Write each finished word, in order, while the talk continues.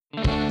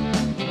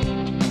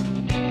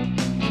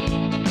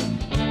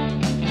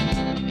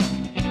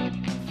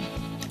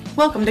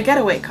Welcome to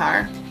Getaway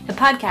Car, the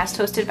podcast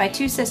hosted by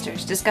two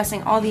sisters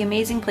discussing all the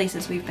amazing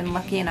places we've been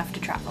lucky enough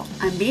to travel.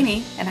 I'm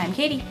Beanie. And I'm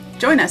Katie.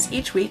 Join us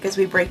each week as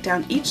we break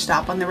down each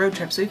stop on the road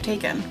trips we've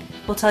taken.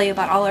 We'll tell you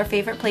about all our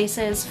favorite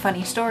places,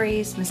 funny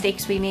stories,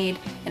 mistakes we made,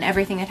 and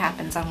everything that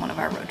happens on one of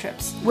our road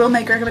trips. We'll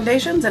make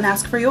recommendations and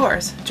ask for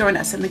yours. Join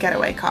us in the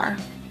Getaway Car.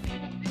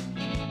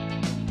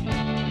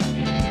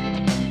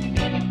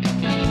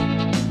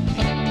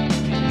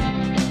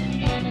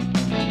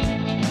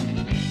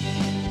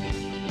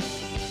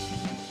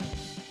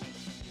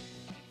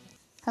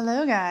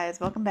 Hello guys,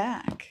 welcome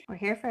back. We're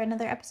here for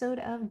another episode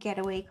of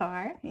Getaway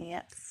Car.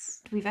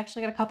 Yes. We've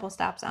actually got a couple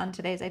stops on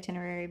today's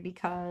itinerary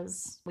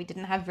because we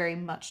didn't have very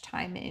much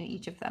time in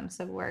each of them,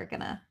 so we're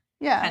gonna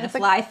kind of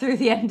fly through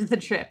the end of the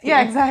trip here.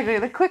 Yeah, exactly.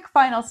 The quick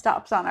final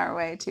stops on our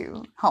way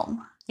to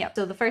home. Yep.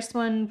 So the first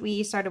one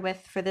we started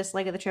with for this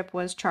leg of the trip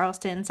was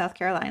Charleston, South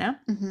Carolina.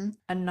 Mm-hmm.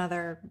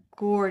 Another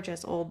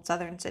gorgeous old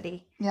southern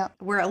city. Yep.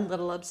 We're a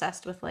little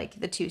obsessed with like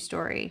the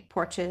 2-story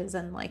porches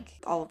and like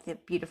all of the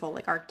beautiful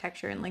like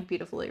architecture and like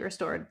beautifully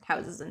restored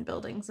houses and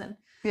buildings, and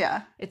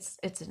yeah, it's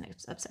an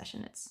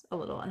obsession. It's a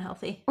little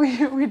unhealthy.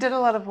 We did a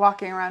lot of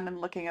walking around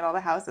and looking at all the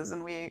houses,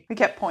 and we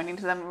kept pointing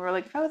to them, and we were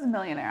like, if I was a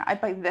millionaire,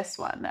 I'd buy this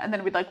one. And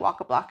then we'd like walk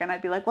a block and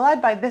I'd be like, well,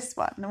 I'd buy this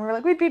one. And we were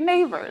like, we'd be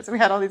neighbors. We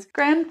had all these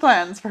grand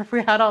plans for if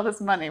we had all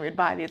this money, we'd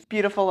buy these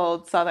beautiful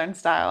old southern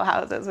style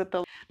houses with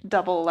the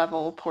double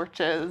level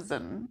porches,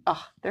 and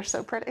oh, they're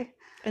so pretty.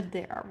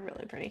 They are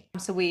really pretty.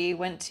 So we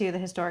went to the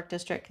historic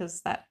district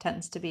because that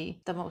tends to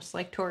be the most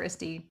like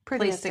touristy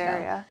place to go.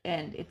 Area.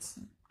 And it's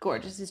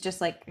gorgeous. It's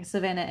just like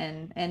Savannah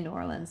and New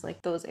Orleans.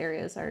 Like those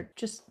areas are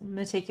just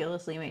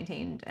meticulously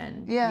maintained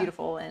and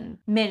beautiful and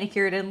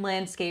manicured and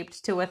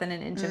landscaped to within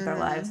an inch of their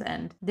lives.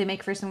 And they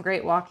make for some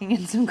great walking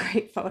and some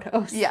great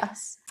photos.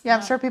 Yes. Yeah,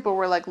 I'm sure people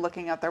were like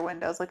looking out their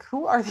windows like,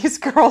 who are these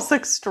girls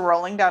like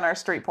strolling down our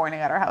street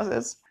pointing at our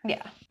houses?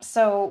 Yeah.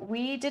 So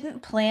we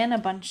didn't plan a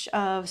bunch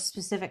of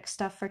specific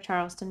stuff for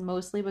Charleston,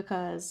 mostly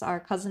because our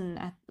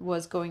cousin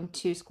was going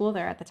to school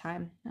there at the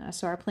time.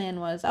 So our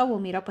plan was, we'll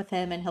meet up with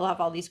him and he'll have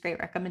all these great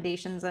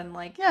recommendations and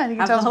like and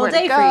have the whole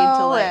day for you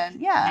to like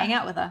hang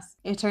out with us.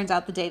 It turns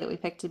out the day that we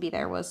picked to be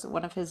there was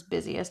one of his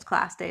busiest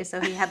class days. So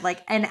he had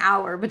like an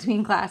hour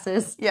between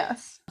classes.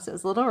 Yes. So it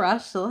was a little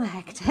rushed, a little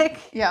hectic.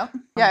 Yeah.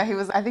 Yeah, he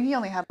was, I think he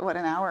only had,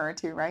 an hour or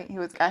two, right? He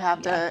was,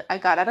 I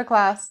got out of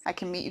class, I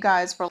can meet you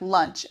guys for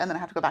lunch, and then I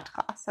have to go back to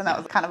class. And that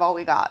was kind of all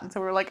we got. And so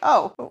we were like,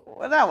 oh,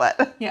 now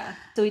what? Yeah.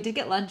 So we did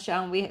get lunch.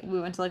 We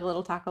went to like a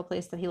little taco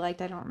place that he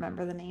liked. I don't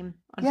remember the name.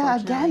 Yeah,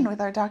 again, with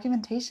our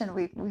documentation,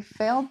 we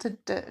failed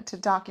to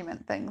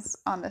document things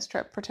on this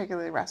trip,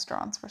 particularly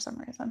restaurants for some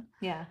reason.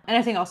 Yeah. And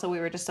I think also we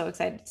were just so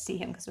excited to see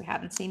him because we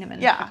hadn't seen him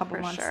in a couple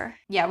months. Sure.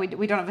 Yeah,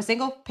 we don't have a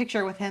single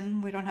picture with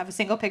him. We don't have a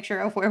single picture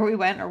of where we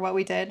went or what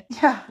we did.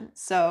 Yeah.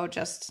 So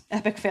just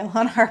epic fail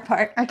on our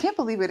part. I can't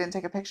believe we didn't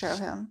take a picture of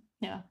him.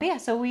 Yeah. But yeah,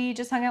 so we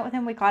just hung out with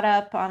him. We caught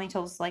up. He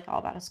told us like all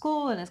about his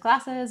school and his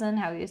classes and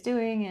how he was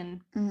doing.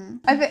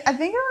 And I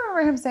think I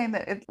remember him saying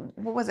that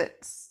what was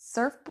it?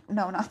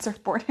 Not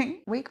surfboarding.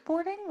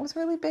 Wakeboarding was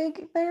really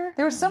big there.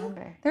 There's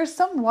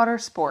some water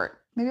sport.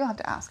 Maybe I'll have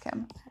to ask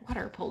him.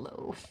 Water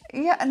polo.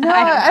 Yeah, no,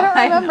 I don't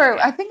remember.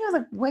 I think it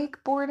was like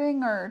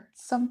wakeboarding or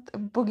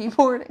boogie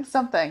boarding,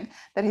 something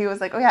that he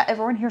was like, oh yeah,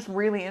 everyone here's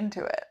really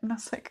into it. And I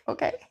was like,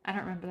 okay. I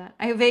don't remember that.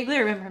 I vaguely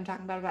remember him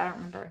talking about it, but I don't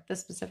remember the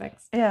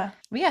specifics. Yeah.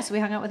 But yeah, so we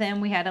hung out with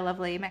him. We had a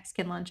lovely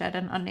Mexican lunch at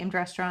an unnamed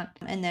restaurant.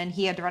 And then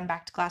he had to run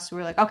back to class. So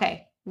we were like,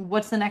 okay,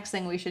 what's the next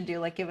thing we should do?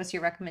 Like, give us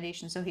your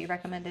recommendation. So he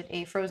recommended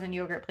a frozen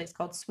yogurt place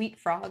called Sweet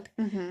Frog.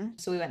 Mm-hmm.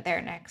 So we went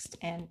there next,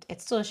 and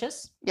it's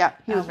delicious. Yeah,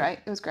 he was right.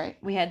 It was great.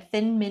 We had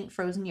thin mint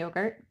frozen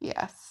yogurt.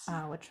 Yes.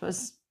 Which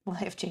was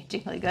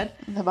life-changingly good.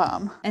 The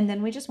bomb. And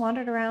then we just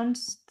wandered around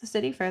the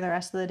city for the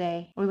rest of the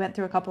day. We went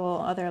through a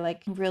couple other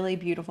like really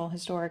beautiful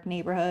historic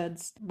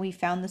neighborhoods. We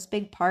found this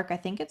big park. I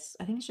think it's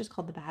just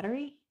called the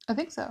Battery. I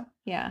think so.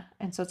 Yeah.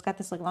 And so it's got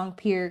this like long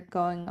pier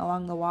going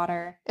along the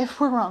water. If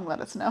we're wrong,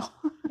 let us know.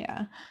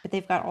 Yeah. But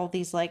they've got all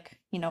these like,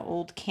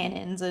 old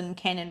cannons and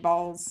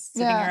cannonballs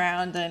sitting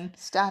around and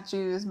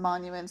statues,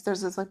 monuments.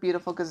 There's this like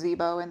beautiful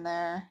gazebo in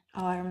there.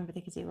 Oh, I remember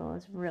the gazebo. It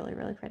was really,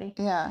 really pretty.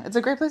 Yeah. It's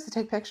a great place to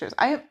take pictures.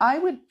 I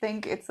would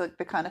think it's like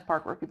the kind of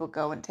park where people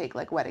go and take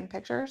like wedding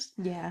pictures.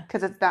 Yeah.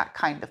 Because it's that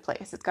kind of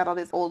place. It's got all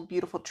these old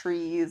beautiful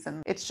trees,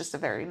 and it's just a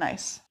very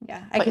nice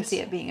place. I could see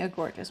it being a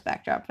gorgeous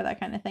backdrop for that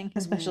kind of thing,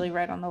 especially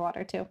right on the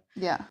water too.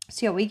 Yeah.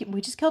 So yeah,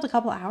 we just killed a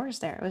couple hours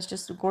there. It was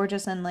just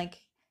gorgeous and like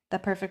the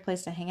perfect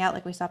place to hang out.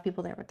 Like we saw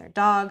people there with their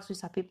dogs. We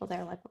saw people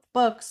there like with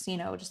books,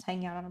 just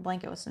hanging out on a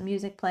blanket with some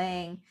music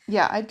playing.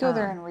 Yeah, I'd go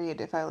there and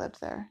read if I lived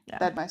there. Yeah.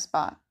 That'd my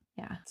spot.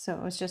 Yeah. So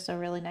it was just a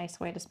really nice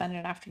way to spend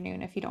an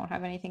afternoon if you don't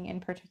have anything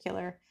in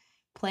particular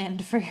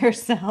planned for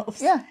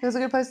yourselves. Yeah, it was a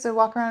good place to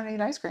walk around and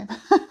eat ice cream.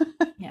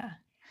 Yeah.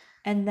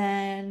 And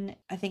then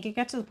I think it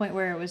got to the point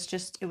where it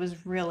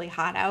was really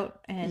hot out.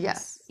 And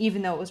Yes.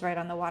 even though it was right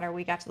on the water,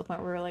 we got to the point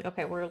where we were like,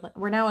 okay,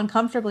 we're now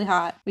uncomfortably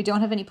hot. We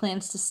don't have any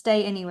plans to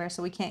stay anywhere,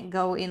 so we can't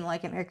go in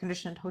like an air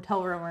conditioned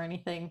hotel room or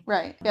anything.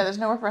 Right. Yeah, there's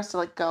nowhere for us to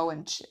like go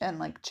and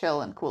like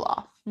chill and cool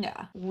off.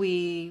 Yeah.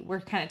 We were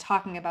kind of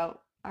talking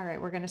about, all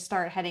right, we're going to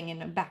start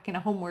heading back in a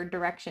homeward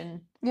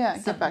direction. Yeah,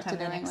 get back to sometime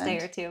New the next England.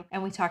 day or two.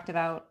 And we talked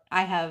about,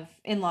 I have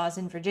in-laws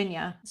in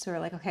Virginia. So we're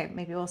like, okay,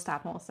 maybe we'll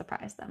stop and we'll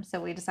surprise them. So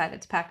we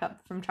decided to pack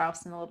up from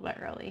Charleston a little bit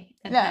early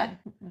and head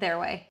their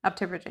way up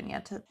to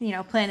Virginia to,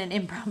 plan an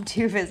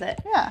impromptu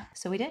visit. Yeah.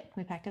 So we did.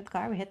 We packed up the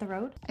car. We hit the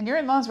road. And your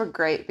in-laws were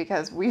great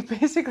because we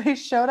basically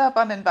showed up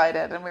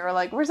uninvited and we were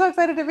like, we're so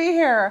excited to be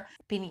here.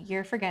 Beanie,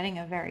 you're forgetting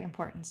a very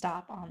important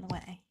stop on the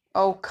way.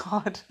 Oh,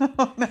 God.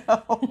 Oh,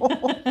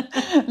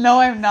 no. No,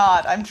 I'm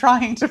not. I'm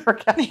trying to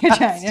forget. You're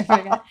trying to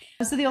forget.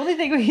 So the only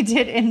thing we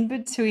did in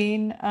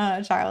between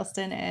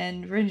Charleston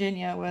and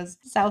Virginia was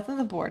south of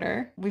the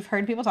border. We've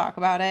heard people talk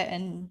about it,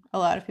 and a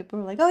lot of people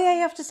were like, oh, yeah,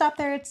 you have to stop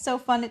there. It's so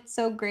fun. It's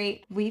so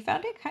great. We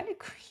found it kind of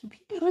creepy.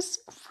 It was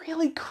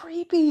really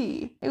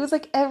creepy. It was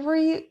like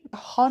every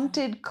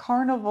haunted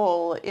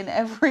carnival in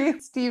every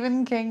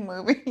Stephen King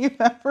movie you've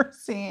ever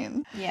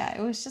seen. Yeah,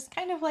 it was just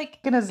kind of like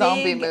In a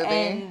zombie big movie.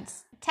 and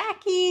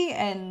tacky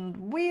and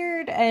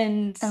weird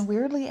and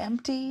weirdly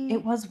empty.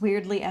 it was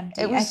weirdly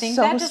empty. It was I think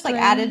so that just like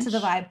added to the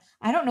strange. vibe.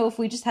 I don't know if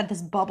we just had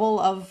this bubble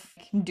of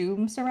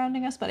doom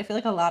surrounding us, but I feel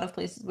like a lot of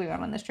places we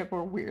went on this trip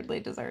were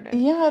weirdly deserted.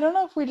 Yeah, I don't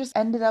know if we just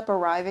ended up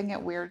arriving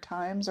at weird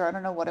times or I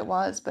don't know what it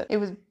was, but it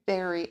was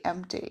very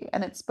empty.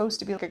 And it's supposed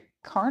to be like a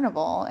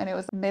carnival and it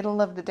was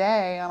middle of the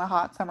day on a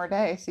hot summer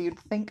day. So you'd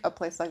think a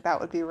place like that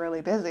would be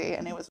really busy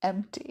and it was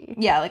empty.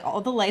 Yeah, like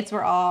all the lights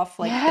were off,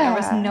 like there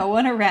was Yeah. no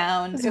one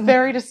around. It was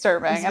very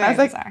disturbing. was And I was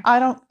very like,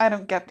 bizarre. I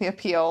don't get the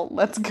appeal.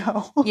 Let's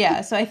go. Yeah,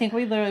 so I think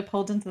we literally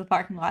pulled into the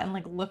parking lot and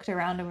like looked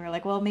around and we were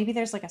like, well, maybe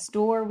there's like a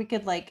store we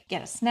could like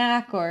get a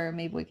snack or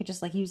maybe we could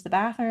just like use the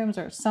bathrooms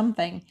or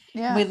something.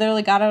 Yeah. We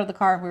literally got out of the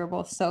car and we were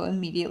both so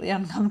immediately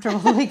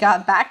uncomfortable. We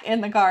got back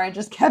in the car and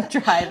just kept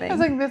driving. I was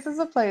like, this is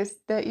a place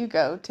that you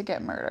go to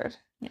get murdered.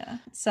 Yeah.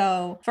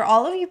 So for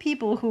all of you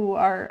people who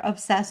are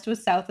obsessed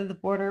with south of the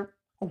border,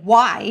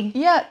 why?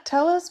 Yeah,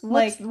 tell us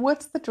Like-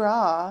 what's the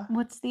draw?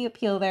 What's the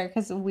appeal there?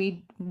 Because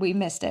we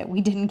missed it.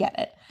 We didn't get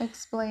it.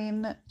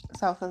 Explain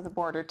south of the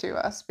border to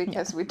us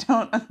because we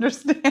don't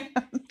understand.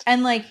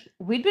 And like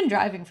we'd been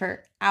driving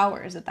for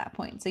hours at that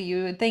point. So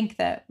you would think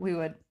that we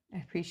would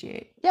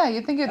appreciate. Yeah,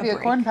 you'd think it'd A be a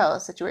break. corn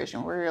palace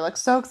situation where you're like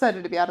so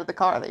excited to be out of the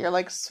car that you're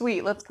like,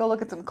 sweet, let's go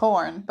look at some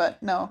corn.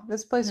 But no,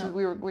 this place No.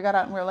 we got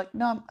out and we were like,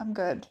 no, I'm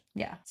good.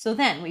 Yeah. So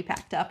then we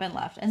packed up and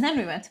left. And then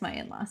we went to my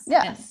in-laws.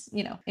 Yes.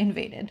 And,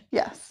 invaded.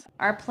 Yes.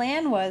 Our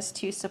plan was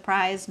to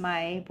surprise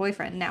my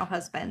boyfriend, now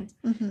husband.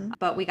 Mm-hmm.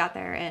 But we got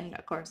there and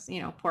of course,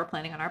 poor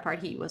planning on our part,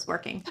 he was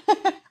working.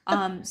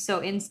 So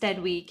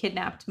instead we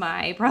kidnapped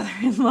my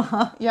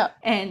brother-in-law Yeah.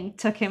 and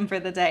took him for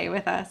the day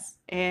with us.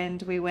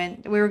 And we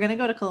were going to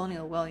go to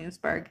Colonial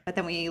Williamsburg, but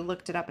then we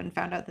looked it up and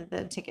found out that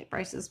the ticket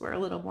prices were a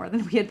little more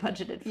than we had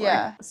budgeted for.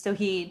 Yeah. So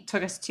he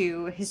took us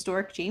to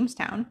historic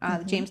Jamestown,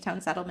 the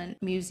Jamestown Settlement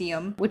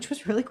Museum, which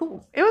was really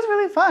cool. It was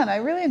really fun. I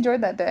really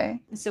enjoyed that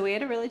day. So we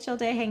had a really chill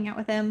day hanging out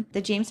with him.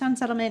 The Jamestown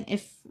Settlement,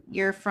 if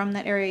you're from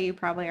that area, you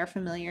probably are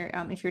familiar.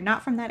 If you're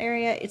not from that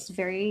area, it's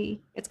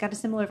got a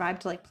similar vibe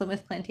to like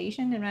Plymouth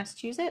Plantation in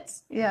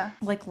Massachusetts. Yeah.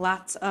 Like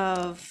lots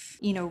of,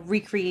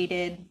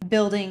 recreated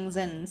buildings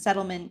and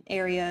settlement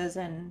areas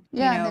and,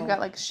 Yeah, and they've got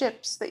like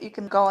ships that you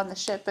can go on the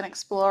ship and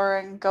explore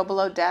and go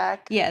below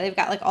deck. yeah, they've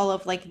got like all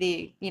of like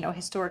the,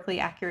 historically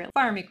accurate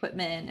farm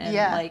equipment and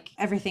Yeah. like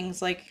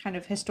everything's like kind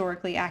of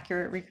historically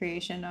accurate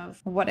recreation of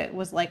what it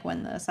was like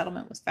when the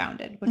settlement was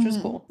founded, which was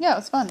cool. Yeah, it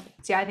was fun.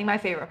 So yeah, I think my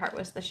favorite part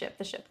was the ship.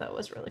 The ship though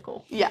was really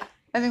cool. Yeah.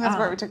 I think that's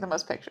where we took the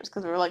most pictures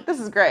because we were like, this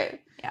is great.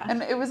 Yeah.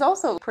 And it was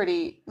also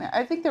pretty,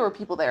 I think there were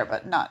people there,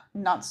 but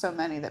not so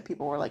many that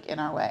people were like in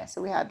our way.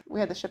 So we had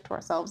the ship to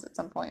ourselves at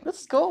some point.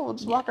 This is cool. We'll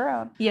just walk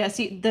around. Yeah,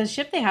 see, the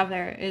ship they have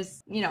there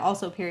is,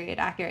 also period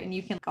accurate, and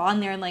you can go on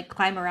there and like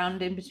climb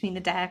around in between the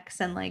decks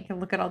and like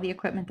look at all the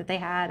equipment that they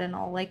had and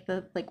all like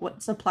the like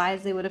what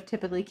supplies they would have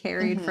typically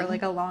carried for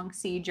like a long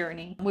sea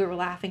journey. We were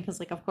laughing because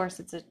like of course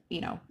it's a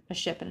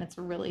ship and it's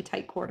really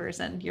tight quarters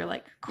and you're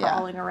like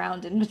crawling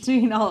around in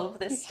between all of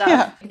this stuff.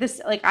 Yeah.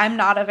 This like I'm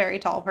not a very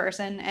tall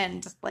person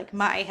and like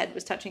my head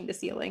was touching the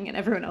ceiling and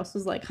everyone else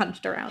was like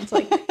hunched around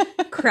like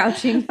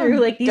crouching through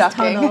like these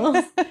Ducking.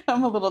 tunnels.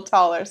 I'm a little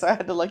taller, so I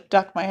had to like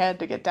duck my head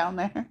to get down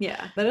there.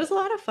 Yeah, but it was a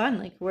lot of fun.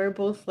 Like we're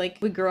both like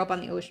we grew up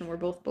on the ocean. We're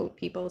both boat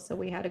people, so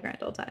we had a grand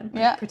old time.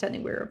 Like, Yeah.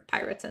 pretending we were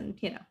pirates and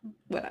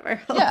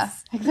whatever. Yeah,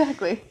 else.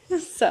 exactly.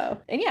 So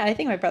and yeah, I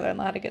think my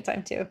brother-in-law had a good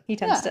time too. He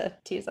tends to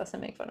tease us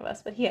and make fun of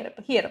us, but he had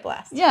a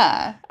blast.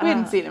 Yeah, we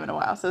hadn't seen him in a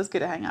while, so it was good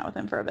to hang out with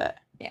him for a bit.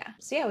 Yeah.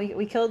 So yeah,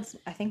 we killed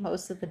I think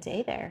most of the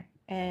day there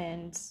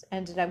and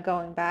ended up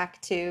going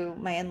back to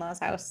my in-laws'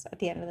 house at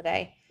the end of the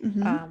day.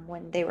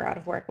 when they were out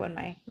of work, when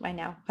my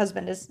now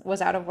husband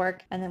was out of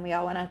work, and then we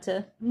all went out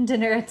to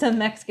dinner at some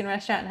Mexican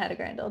restaurant and had a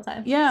grand old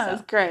time. Yeah, So, it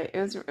was great.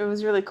 It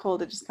was really cool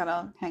to just kind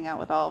of hang out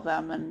with all of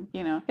them, and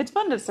it's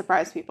fun to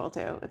surprise people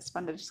too. It's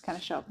fun to just kind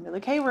of show up and be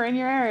like, "Hey, we're in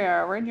your area,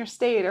 or we're in your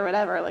state, or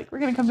whatever. Like, we're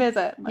gonna come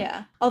visit." Like,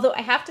 yeah. Although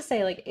I have to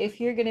say, like, if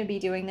you're gonna be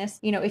doing this,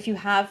 if you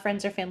have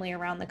friends or family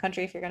around the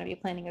country, if you're gonna be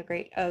planning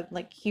a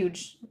like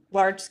huge,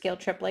 large scale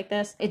trip like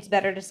this, it's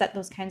better to set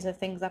those kinds of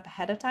things up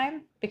ahead of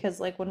time, because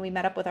like when we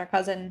met up with our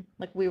cousin,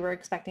 like we were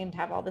expecting to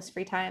have all this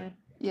free time.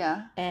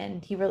 Yeah.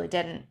 And he really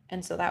didn't.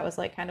 And so that was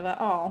like kind of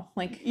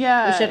we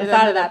Yeah, should have it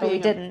thought of ended that, up but we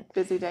being a didn't.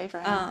 busy day for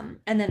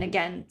him. And then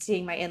again,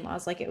 seeing my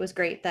in-laws, like it was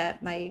great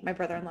that my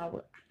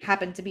brother-in-law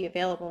happened to be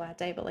available that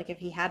day, but like if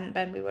he hadn't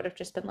been, we would have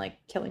just been like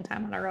killing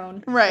time on our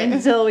own. Right.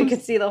 Until we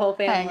could see the whole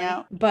family. Hang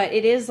out. But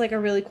it is like a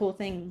really cool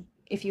thing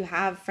if you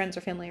have friends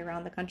or family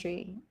around the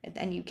country,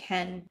 and you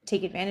can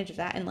take advantage of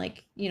that and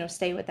like,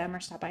 stay with them or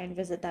stop by and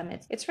visit them.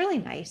 It's really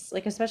nice.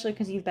 Like, especially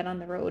because you've been on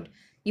the road.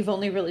 You've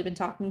only really been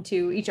talking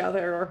to each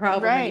other or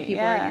however many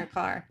people are in your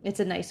car. It's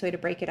a nice way to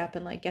break it up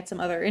and like get some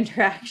other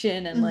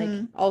interaction and like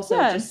also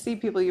just see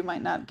people you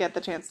might not get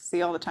the chance to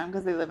see all the time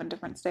because they live in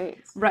different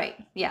states. Right.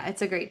 Yeah,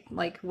 it's a great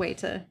like way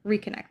to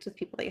reconnect with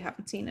people that you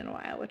haven't seen in a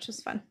while, which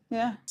is fun.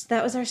 Yeah. So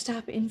that was our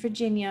stop in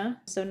Virginia.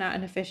 So not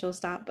an official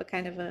stop, but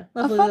kind of a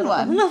fun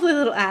one. Lovely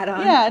little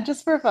add-on. Yeah,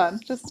 just for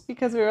fun. Just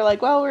because we were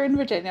like, well, we're in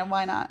Virginia,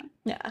 why not?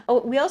 Yeah. Oh,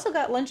 we also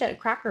got lunch at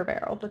Cracker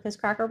Barrel because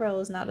Cracker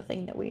Barrel is not a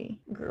thing that we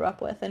grew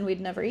up with, and we'd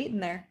never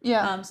eaten there.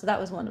 Yeah. So that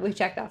was one that we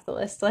checked off the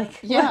list. Like,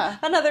 yeah,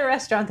 another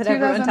restaurant that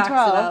everyone talks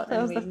about.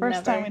 That was the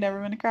first time we'd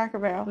ever been to Cracker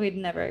Barrel. We'd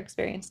never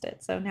experienced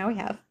it, so now we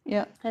have.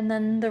 Yeah. And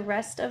then the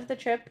rest of the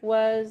trip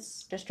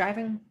was just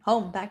driving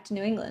home back to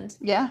New England.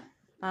 Yeah.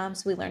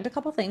 So we learned a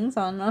couple things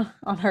on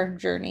our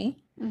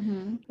journey.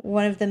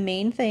 One of the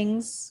main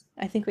things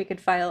I think we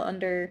could file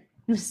under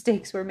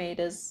mistakes were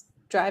made is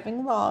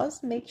driving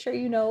laws. Make sure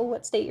you know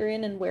what state you're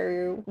in and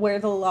where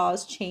the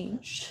laws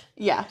change.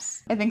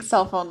 Yes. I think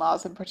cell phone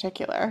laws in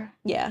particular.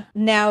 Yeah.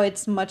 Now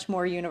it's much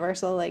more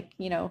universal. Like,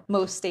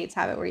 most states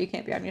have it where you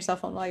can't be on your cell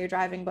phone while you're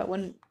driving. But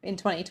when in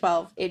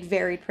 2012, it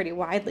varied pretty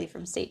widely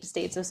from state to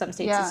state. So some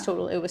states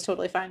it was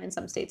totally fine. In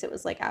some states, it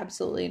was like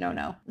absolutely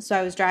no. So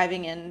I was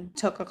driving and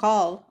took a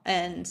call,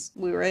 and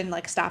we were in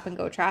like stop and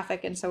go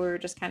traffic. And so we were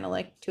just kind of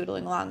like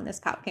tootling along. And this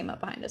cop came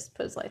up behind us,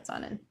 put his lights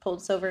on, and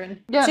pulled us over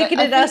and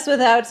ticketed us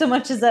without so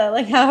much as a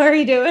like, how are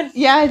you doing?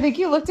 Yeah, I think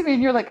you looked at me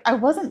and you're like, I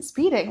wasn't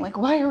speeding. Like,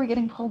 why are we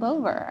getting pulled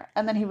over?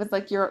 And then he was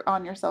like, you're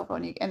on your cell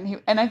phone.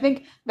 And I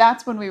think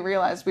that's when we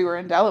realized we were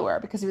in Delaware,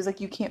 because he was like,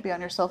 you can't be on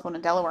your cell phone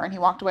in Delaware. And he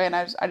walked away, and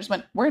I just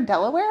went, we're in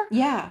Delaware?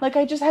 Yeah. Like,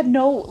 I just had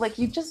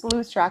you just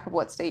lose track of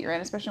what state you're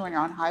in, especially when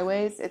you're on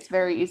highways. It's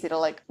very easy to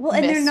like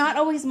and they're not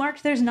always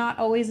marked. There's not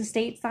always a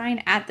state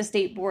sign at the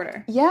state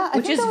border. Yeah.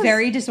 Which is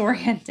very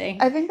disorienting.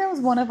 I think that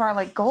was one of our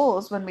like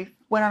goals when we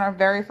went on our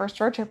very first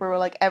road trip. We were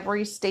like,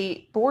 every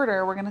state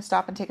border, we're going to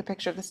stop and take a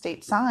picture of the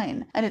state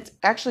sign. And it's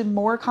actually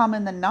more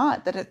common than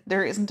not that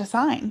there isn't a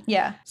sign.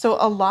 Yeah. So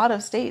a lot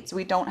of states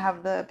we don't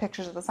have the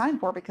pictures of the sign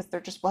for because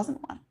there just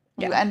wasn't one.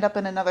 Yeah. You end up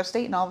in another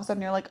state and all of a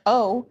sudden you're like,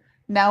 oh,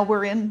 now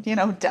we're in,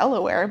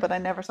 Delaware, but I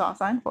never saw a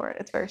sign for it.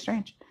 It's very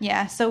strange.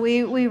 Yeah, so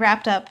we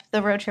wrapped up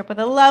the road trip with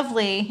a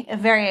lovely,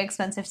 very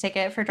expensive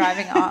ticket for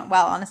driving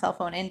while on a cell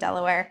phone in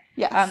Delaware.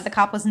 Yes. The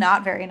cop was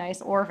not very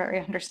nice or very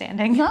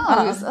understanding. No,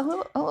 he was a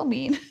little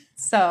mean.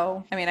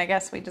 So, I mean, I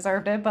guess we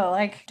deserved it, but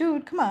like,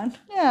 dude, come on.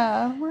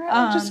 Yeah, we're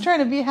just trying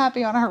to be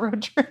happy on our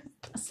road trip.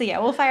 So yeah,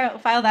 we'll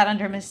file that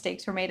under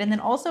mistakes were made. And then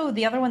also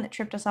the other one that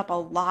tripped us up a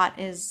lot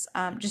is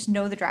just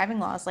know the driving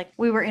laws. Like,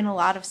 we were in a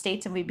lot of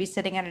states and we'd be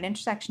sitting at an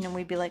intersection and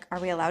we'd be like, are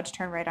we allowed to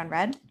turn right on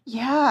red?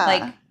 Yeah.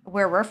 Like,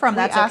 where we're from,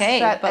 that's okay.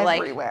 That but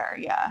everywhere,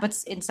 yeah. But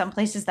in some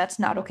places, that's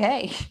not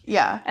okay.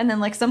 Yeah. And then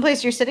like some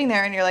place you're sitting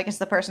there and you're like, is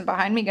the person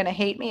behind me going to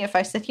hate me if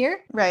I sit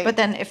here? Right. But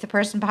then if the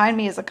person behind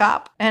me is a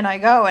cop and I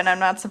go and I'm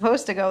not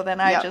supposed to go,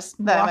 then I just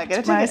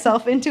walked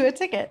myself into a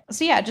ticket.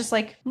 So yeah, just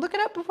like look it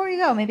up before you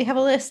go. Maybe have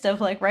a list of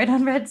like right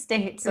on red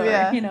states or,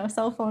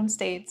 cell phone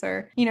states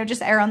or,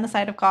 just err on the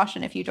side of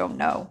caution if you don't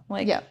know.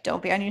 Like,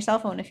 don't be on your cell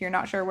phone if you're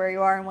not sure where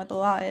you are and what the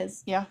law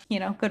is. Yeah.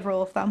 Good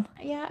rule of thumb.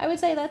 Yeah, I would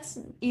say that's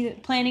either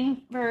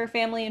planning for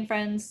family and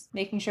friends,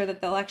 making sure that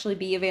they'll actually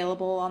be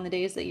available on the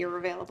days that you're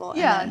available.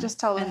 Yeah, just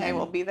tell them, hey,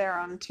 we'll be there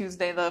on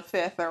Tuesday the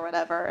 5th or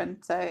whatever, and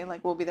say,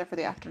 like, we'll be there for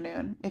the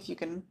afternoon. If you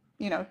can,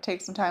 take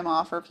some time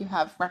off, or if you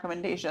have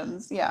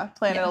recommendations,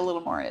 plan it a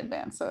little more in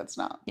advance so it's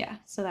not. Yeah,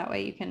 so that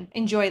way you can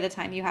enjoy the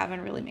time you have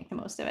and really make the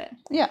most of it.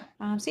 Yeah.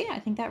 So yeah, I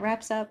think that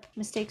wraps up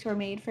mistakes were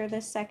made for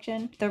this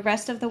section. The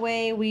rest of the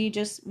way, we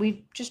just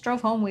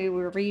drove home. We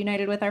were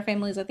reunited with our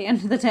families at the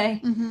end of the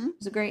day. Mm-hmm. It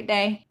was a great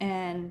day,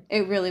 and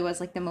it really was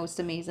like the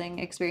most amazing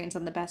experience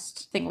and the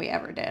best thing we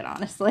ever did,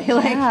 honestly.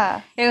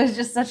 Like, it was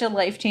just such a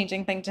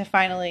life-changing thing to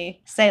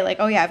finally say, like,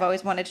 oh yeah, I've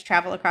always wanted to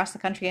travel across the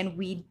country, and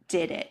we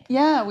did it.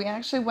 Yeah, we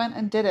actually went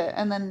and did it.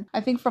 And then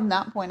I think from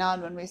that point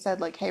on, when we said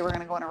like, hey, we're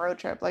going to go on a road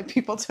trip, like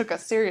people took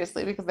us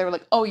seriously because they were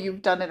like, oh,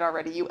 you've done it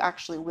already. You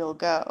actually will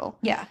go.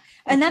 Yeah.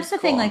 And that's the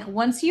thing, like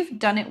once you've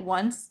done it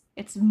once,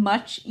 it's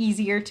much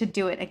easier to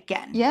do it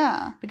again.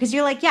 Yeah. Because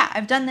you're like, yeah,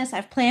 I've done this,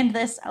 I've planned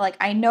this, like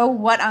I know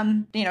what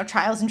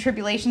trials and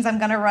tribulations I'm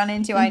gonna run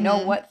into. I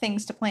know what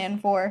things to plan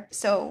for.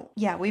 So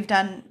yeah, we've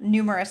done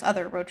numerous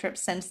other road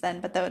trips since then,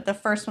 but the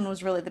first one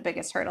was really the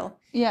biggest hurdle.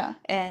 Yeah.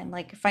 And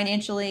like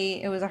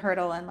financially it was a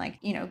hurdle, and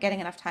like, getting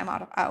enough time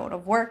out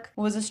of work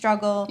was a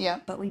struggle. Yeah.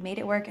 But we made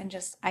it work, and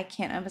just, I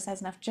can't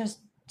emphasize enough, just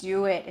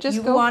do it. If Just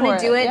you go want for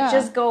to do it, it, yeah.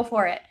 just go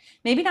for it.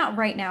 Maybe not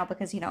right now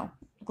because,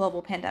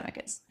 global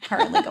pandemic is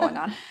currently going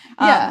on.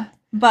 Yeah.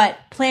 But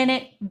plan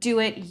it, do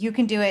it. You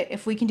can do it.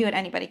 If we can do it,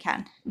 anybody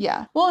can.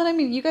 Yeah. Well, and I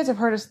mean, you guys have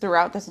heard us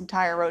throughout this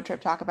entire road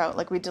trip talk about,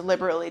 like, we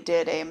deliberately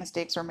did a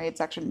mistakes were made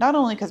section, not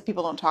only because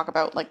people don't talk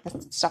about, like,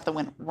 the stuff that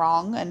went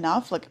wrong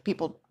enough, like,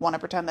 people want to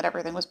pretend that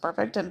everything was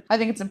perfect. And I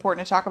think it's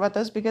important to talk about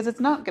this because it's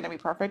not going to be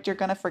perfect. You're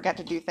going to forget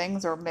to do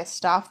things or miss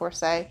stuff or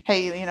say,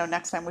 hey,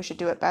 next time we should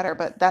do it better.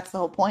 But that's the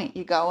whole point.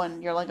 You go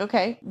and you're like,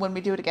 okay, when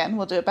we do it again,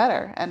 we'll do it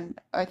better. And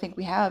I think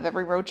we have.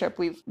 Every road trip,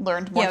 we've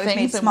learned more We've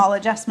things. made small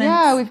adjustments.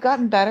 Yeah, we've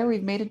gotten better.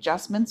 We've made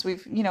adjustments.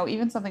 We've,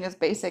 even something as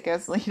basic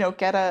as,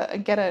 get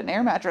an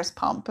air mattress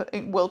pump.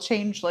 It will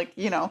change,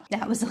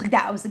 That was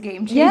a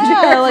game changer.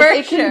 yeah, like for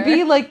it can sure.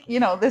 be like,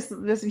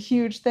 this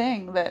huge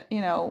thing that,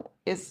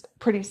 is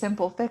pretty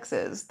simple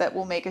fixes that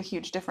will make a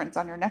huge difference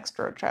on your next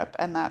road trip.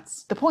 And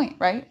that's the point,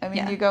 right? I mean,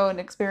 Yeah. you go and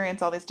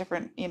experience all these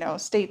different,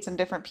 states and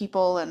different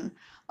people and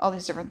all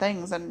these different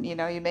things. And,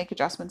 you make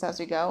adjustments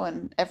as you go.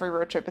 And every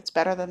road trip, it's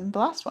better than the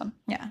last one.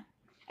 Yeah.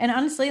 And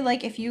honestly,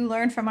 like, if you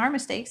learn from our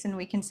mistakes and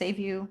we can save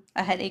you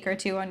a headache or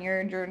two on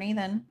your journey,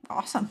 then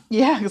awesome.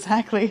 Yeah,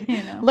 exactly.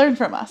 Learn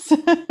from us.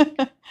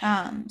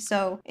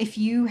 So if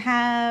you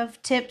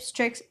have tips,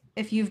 tricks,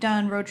 if you've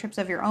done road trips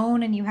of your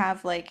own and you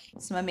have like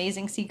some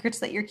amazing secrets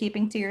that you're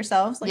keeping to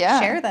yourselves, like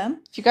share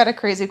them. If you got a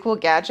crazy cool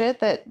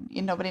gadget that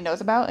nobody knows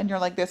about and you're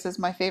like, this is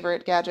my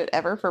favorite gadget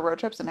ever for road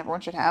trips and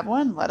everyone should have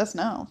one, let us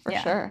know for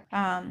sure.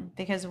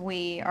 Because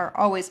we are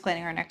always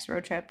planning our next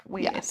road trip.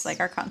 Yes. It's like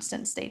our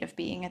constant state of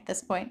being at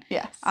this point.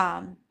 Yes.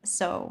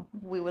 So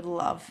we would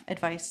love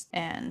advice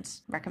and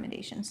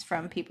recommendations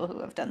from people who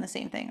have done the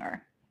same thing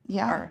or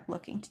are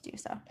looking to do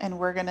so. And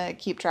we're going to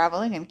keep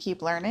traveling and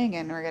keep learning,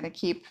 and we're going to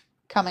keep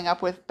coming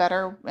up with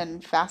better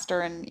and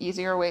faster and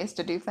easier ways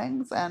to do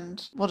things,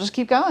 and we'll just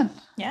keep going.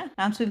 Yeah.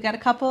 So we've got a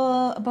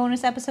couple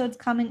bonus episodes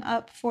coming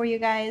up for you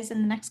guys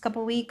in the next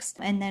couple weeks,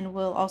 and then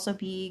we'll also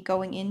be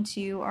going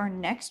into our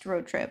next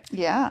road trip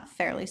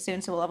fairly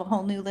soon. So we'll have a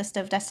whole new list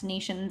of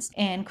destinations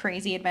and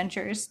crazy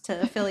adventures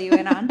to fill you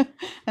in on.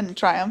 And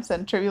triumphs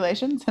and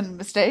tribulations and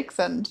mistakes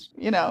and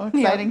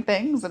exciting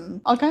things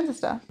and all kinds of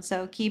stuff.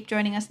 So keep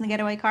joining us in the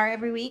Getaway Car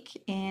every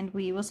week, and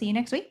we will see you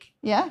next week.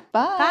 Bye.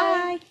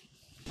 Bye.